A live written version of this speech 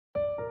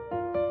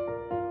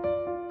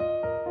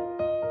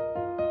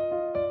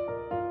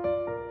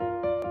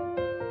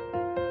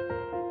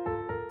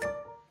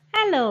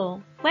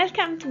Hello,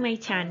 welcome to my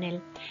channel.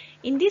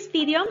 In this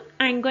video,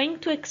 I'm going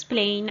to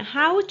explain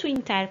how to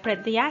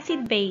interpret the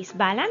acid-base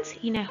balance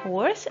in a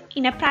horse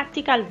in a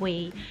practical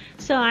way,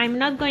 so I'm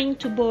not going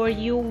to bore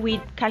you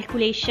with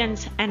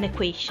calculations and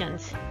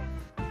equations.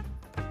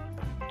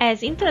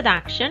 As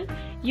introduction,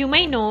 you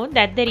may know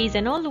that there is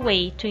an old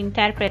way to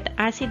interpret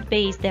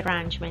acid-base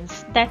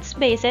derangements that's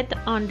based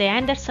on the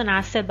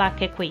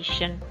Anderson-Hasselbalch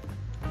equation.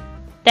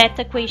 That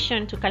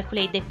equation to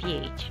calculate the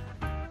pH.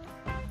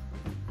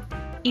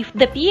 If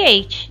the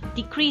pH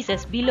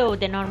decreases below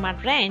the normal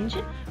range,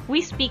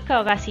 we speak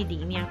of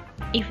acidemia.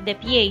 If the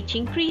pH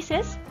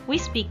increases, we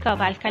speak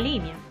of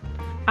alkalemia.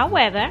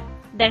 However,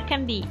 there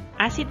can be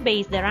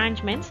acid-base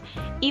derangements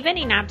even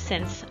in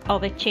absence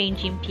of a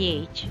change in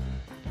pH.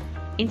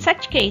 In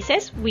such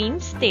cases, we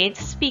instead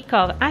speak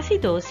of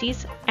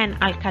acidosis and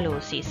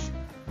alkalosis.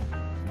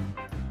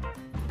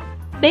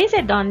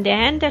 Based on the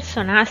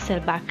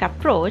Anderson-Hasselbalch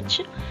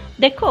approach,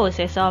 the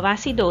causes of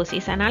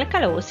acidosis and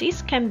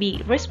alkalosis can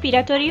be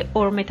respiratory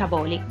or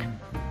metabolic.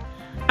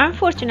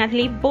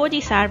 Unfortunately,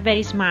 bodies are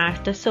very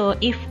smart, so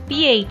if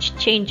pH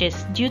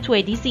changes due to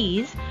a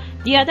disease,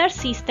 the other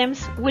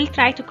systems will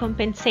try to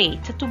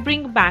compensate to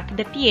bring back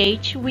the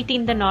pH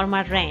within the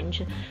normal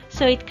range,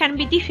 so it can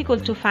be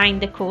difficult to find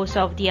the cause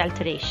of the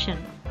alteration.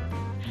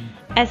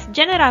 As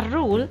general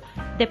rule,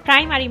 the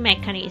primary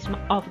mechanism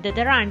of the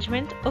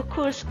derangement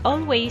occurs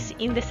always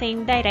in the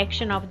same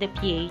direction of the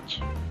pH.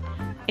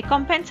 A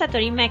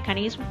compensatory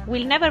mechanism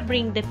will never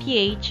bring the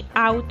pH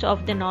out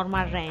of the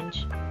normal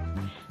range.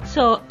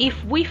 So,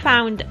 if we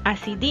found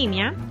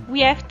acidemia,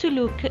 we have to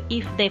look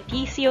if the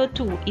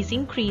PCO2 is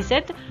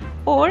increased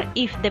or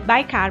if the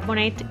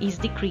bicarbonate is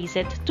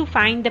decreased to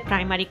find the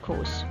primary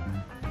cause.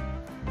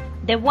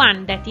 The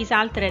one that is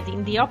altered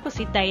in the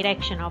opposite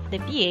direction of the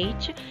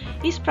pH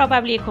is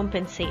probably a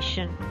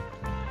compensation.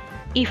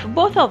 If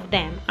both of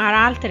them are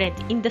altered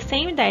in the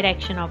same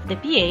direction of the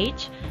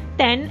pH,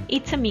 then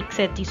it's a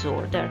mixed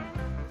disorder.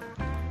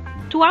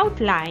 To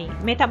outline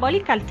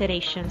metabolic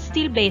alterations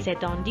still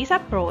based on this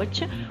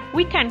approach,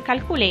 we can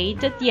calculate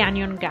the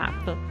anion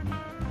gap.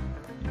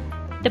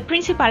 The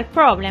principal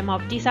problem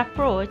of this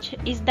approach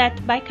is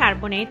that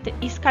bicarbonate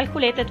is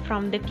calculated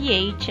from the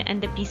pH and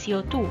the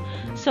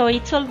PCO2, so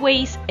it's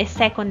always a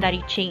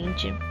secondary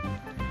change.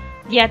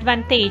 The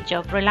advantage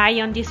of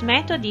relying on this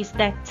method is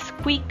that it's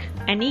quick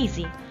and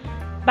easy,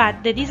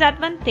 but the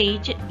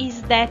disadvantage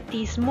is that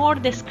it's more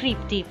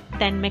descriptive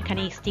than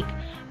mechanistic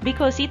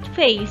because it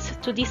fails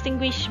to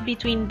distinguish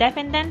between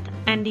dependent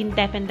and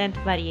independent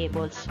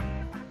variables.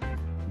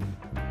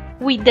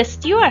 With the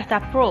Stewart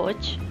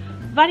approach,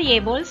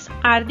 variables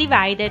are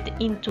divided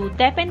into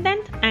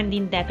dependent and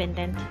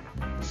independent.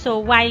 So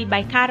while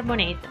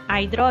bicarbonate,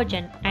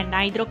 hydrogen and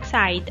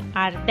hydroxide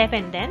are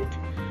dependent,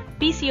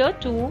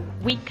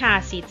 PCO2, weak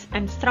acids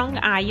and strong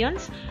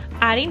ions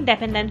are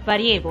independent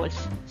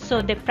variables,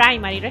 so the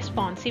primary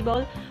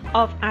responsible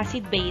of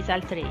acid-base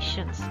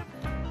alterations.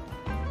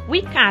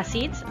 Weak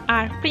acids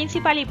are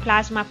principally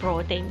plasma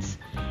proteins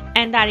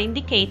and are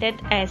indicated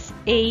as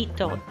A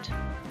dot.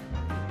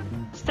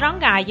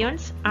 Strong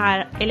ions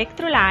are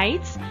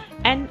electrolytes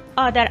and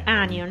other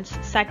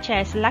anions such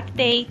as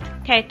lactate,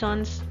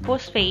 ketones,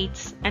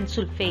 phosphates and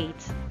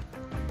sulfates.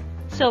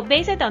 So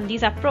based on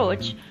this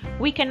approach,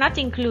 we cannot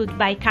include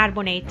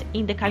bicarbonate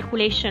in the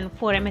calculation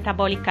for a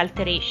metabolic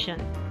alteration.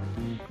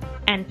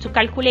 And to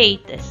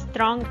calculate a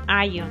strong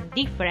ion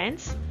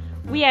difference,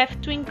 we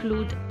have to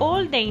include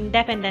all the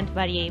independent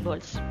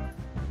variables.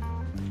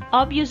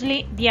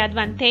 Obviously, the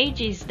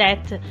advantage is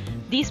that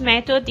this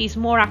method is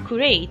more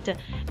accurate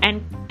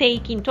and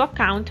take into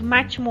account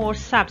much more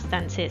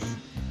substances.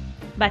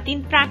 But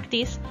in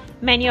practice,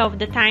 many of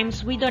the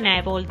times we don't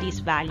have all these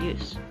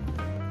values.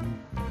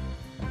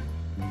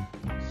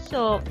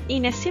 So,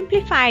 in a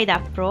simplified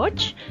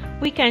approach,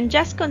 we can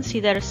just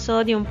consider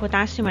sodium,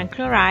 potassium and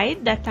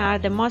chloride that are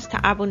the most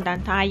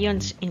abundant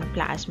ions in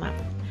plasma.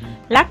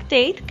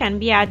 Lactate can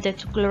be added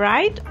to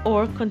chloride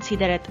or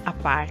considered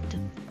apart.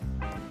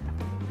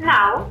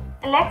 Now,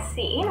 let's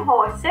see in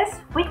horses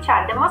which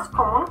are the most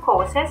common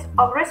causes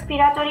of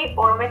respiratory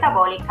or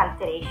metabolic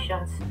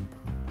alterations.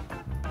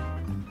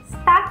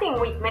 Starting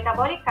with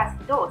metabolic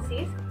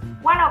acidosis,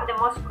 one of the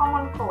most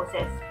common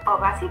causes of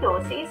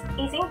acidosis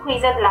is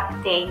increased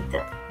lactate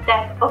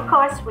that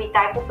occurs with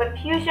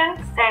hypoperfusion,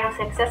 strenuous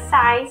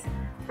exercise,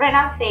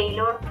 renal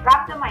failure,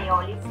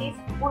 rhabdomyolysis,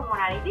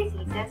 pulmonary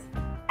diseases,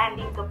 and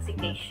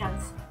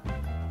intoxications.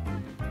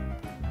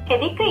 A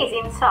decrease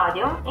in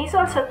sodium is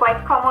also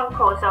quite common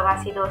cause of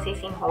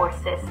acidosis in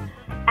horses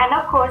and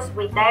occurs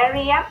with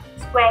diarrhea,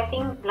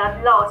 sweating,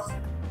 blood loss,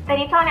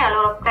 peritoneal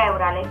or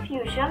pleural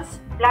effusions,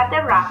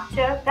 bladder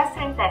rupture,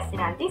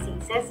 gastrointestinal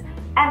diseases,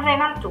 and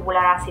renal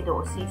tubular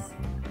acidosis.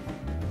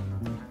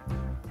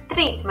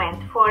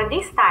 Treatment for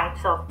these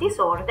types of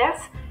disorders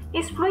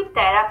is fluid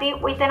therapy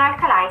with an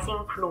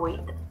alkalizing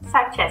fluid,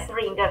 such as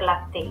Ringer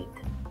lactate.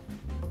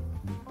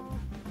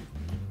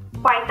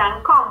 Quite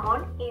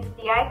uncommon is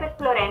the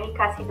hyperchloremic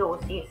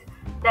acidosis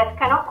that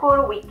can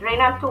occur with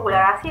renal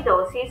tubular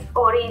acidosis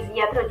or is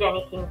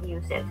iatrogenic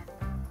induced.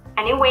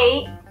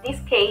 Anyway, this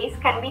case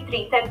can be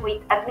treated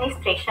with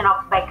administration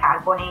of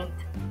bicarbonate.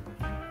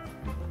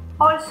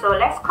 Also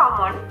less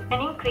common,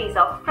 an increase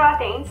of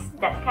proteins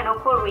that can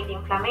occur with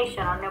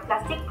inflammation or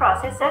neoplastic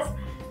processes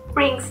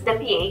brings the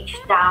pH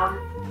down.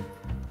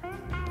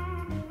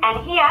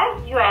 And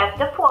here you have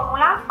the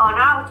formula on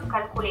how to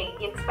calculate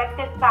the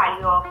expected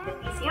value of the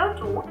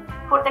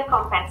PCO2 for the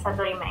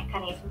compensatory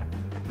mechanism.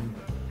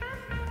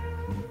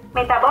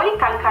 Metabolic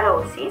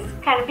alkalosis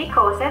can be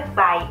caused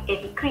by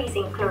a decrease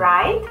in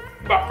chloride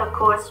that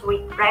occurs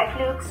with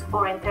reflux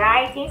or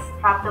enteritis,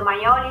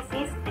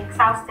 rhabdomyolysis,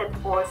 exhausted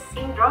pores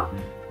syndrome,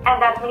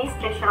 and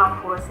administration of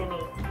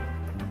furosemide.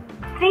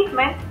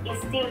 Treatment is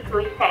still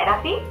fluid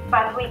therapy,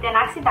 but with an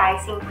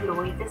oxidizing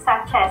fluid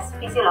such as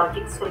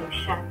physiologic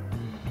solution.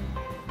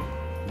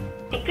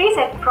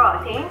 Decreased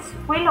proteins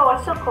will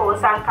also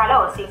cause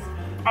alkalosis,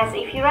 as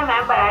if you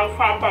remember I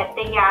said that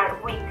they are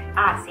weak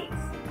acids.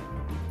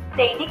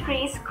 They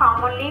decrease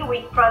commonly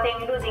with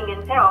protein-losing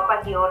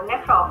enteropathy or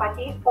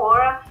nephropathy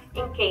or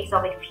in case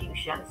of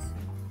effusions.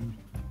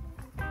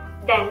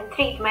 Then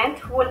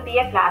treatment will be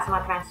a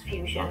plasma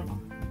transfusion.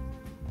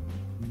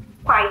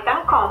 Quite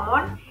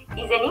uncommon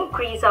is an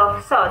increase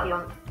of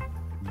sodium.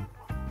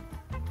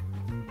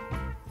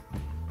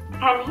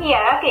 And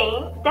here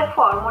again the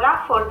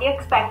formula for the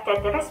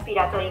expected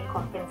respiratory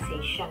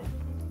compensation.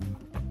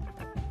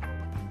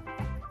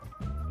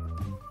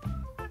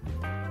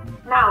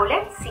 Now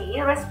let's see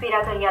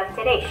respiratory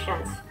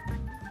alterations.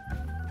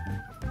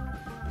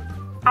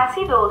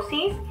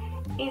 Acidosis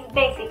is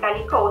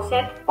basically caused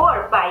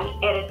or by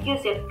a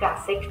reduced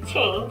gas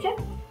exchange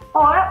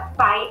or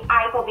by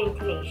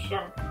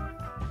hypoventilation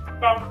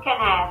that can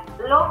have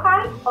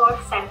local or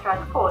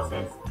central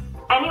causes.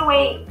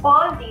 Anyway,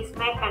 all these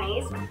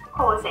mechanisms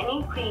cause an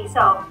increase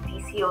of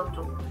PCO2.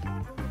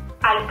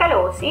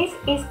 Alkalosis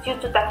is due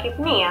to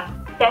tachypnea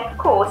that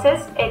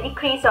causes a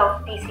decrease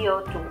of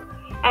PCO2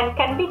 and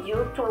can be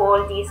due to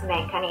all these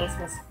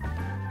mechanisms.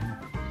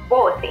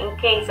 Both in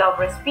case of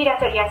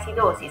respiratory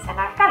acidosis and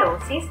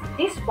alkalosis,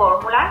 this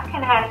formula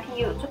can help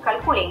you to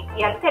calculate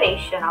the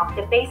alteration of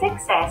the base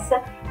excess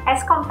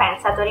as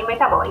compensatory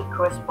metabolic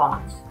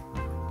response.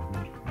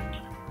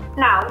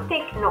 Now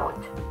take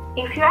note,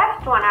 if you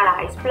have to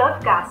analyze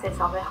blood gases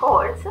of a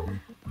horse,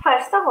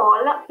 first of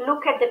all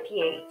look at the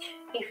pH,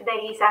 if there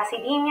is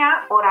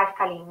acidemia or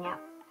alkalemia.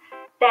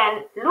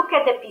 Then look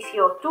at the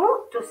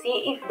PCO2 to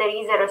see if there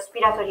is a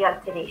respiratory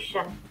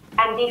alteration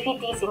and if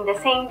it is in the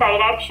same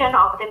direction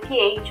of the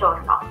pH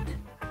or not.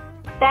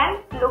 Then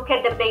look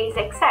at the base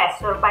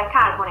excess or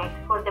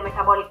bicarbonate for the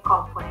metabolic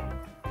component.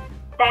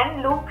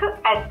 Then look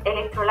at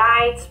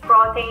electrolytes,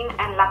 protein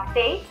and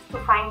lactate to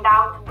find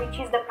out which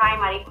is the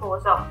primary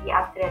cause of the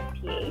altered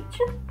pH.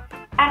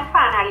 And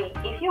finally,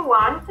 if you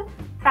want,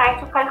 try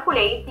to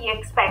calculate the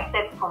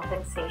expected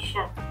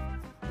compensation.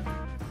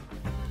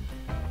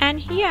 And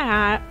here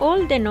are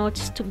all the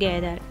notes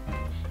together.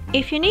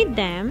 If you need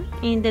them,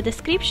 in the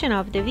description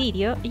of the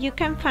video you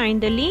can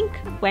find the link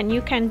when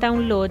you can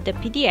download the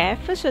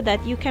PDF so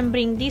that you can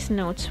bring these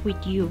notes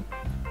with you.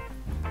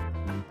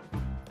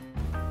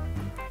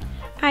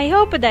 I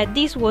hope that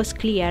this was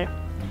clear.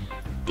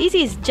 This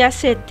is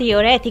just a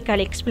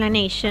theoretical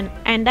explanation,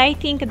 and I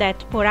think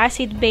that for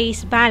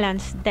acid-base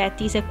balance,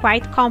 that is a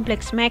quite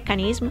complex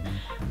mechanism,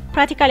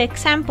 practical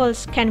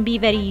examples can be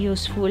very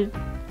useful.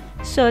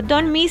 So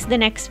don't miss the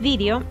next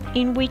video,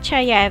 in which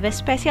I have a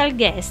special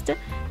guest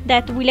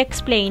that will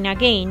explain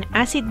again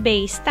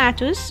acid-base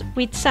status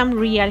with some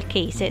real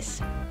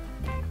cases.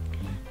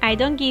 I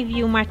don't give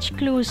you much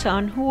clues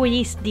on who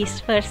is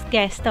this first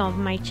guest of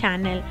my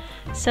channel,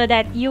 so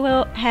that you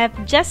will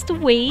have just to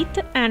wait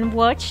and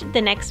watch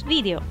the next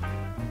video.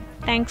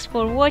 Thanks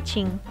for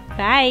watching.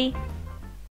 Bye!